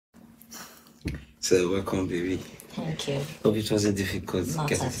So welcome, baby. Thank you. Hope it wasn't difficult.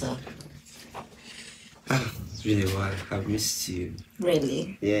 Not at all. It's been a while. I've missed you.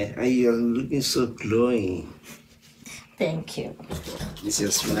 Really? Yeah, and you're looking so glowing. Thank you. It's your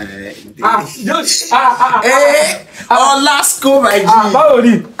smile. Last go, my G.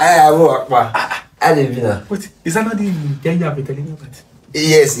 I walk, I live in a. What is that not the guy you have been telling me about?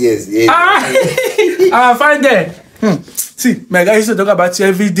 Yes. Fine there. See, my guy used to talk about you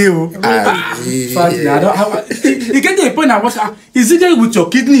every day. You get to a point I was, is it with your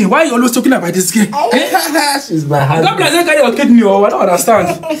kidney? Why are you always talking about this girl? She's my heart. God bless carry your kidney, or I don't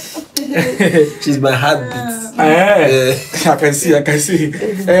understand. She's my heartbeat. I can see.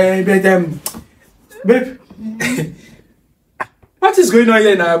 Babe. What is going on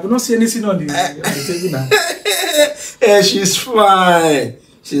here now? I will not see anything on the table now. She's fine.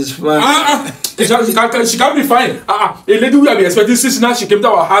 She can't be fine. A lady we have been expecting since now she came to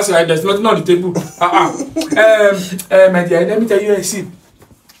our house and there's nothing on the table. My dear, let me tell you, see.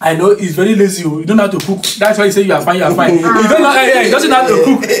 I know he's very lazy. You don't have to cook. That's why he say you are fine. You don't know. He doesn't have to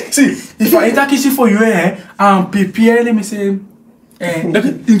cook. See, if I enter kitchen for you, prepare. Let me say,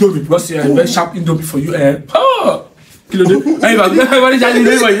 indomie because very sharp indomie for you. You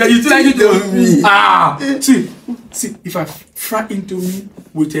still like it? See, if I fry indomie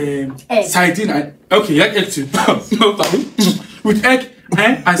with sardine, okay, egg too. No problem. With egg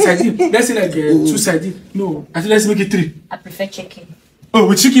and sardine. Let's say like 2 sardines. No, I think let's make it 3. I prefer chicken. Oh,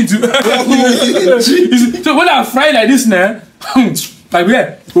 with chicken too. So when I fry like this now, like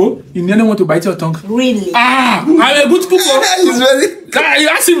where? Oh, you nearly want to bite your tongue. Really? I'm a good cook. He's ready. You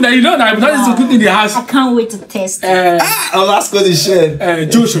ask him that you know that I'm not to cook in the house. I can't wait to taste. I'll ask her the chef.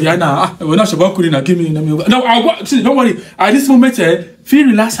 Joe Shoyana, we're not sure cooking. Give me. No, I'll go. See, don't worry. At this moment, feel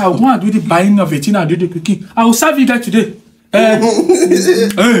relaxed. I'll go and do the buying of it and do the cooking. I will serve you guys today. No, I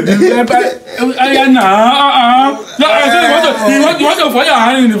don't want to put your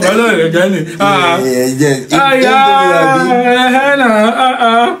hand in the fire again.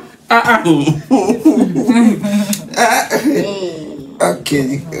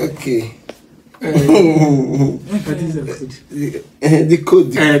 Okay. The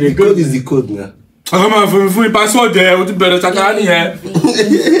code is the code now. I'm for password there. What better check here?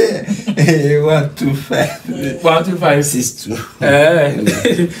 12562.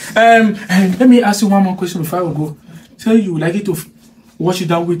 Let me ask you one more question before I go. So you would like it to wash it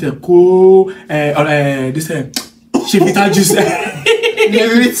down with a cool this Chivita juice.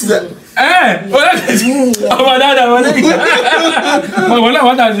 What are you?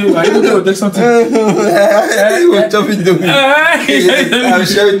 I don't know. Take something. We're chopping the meat. I'm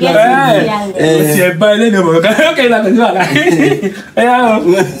sure it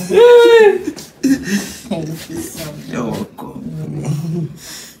You're welcome.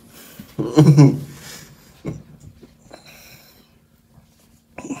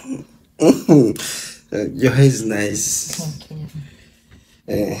 Your hair is nice.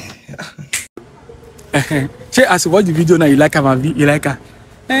 Say as you watch the video now, you like her, you like her.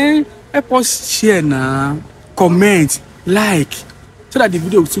 Help us share now, comment, like, so that the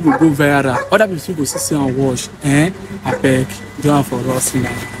video will still go viral. Other people will see and watch. I beg, do it for us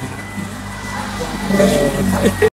now.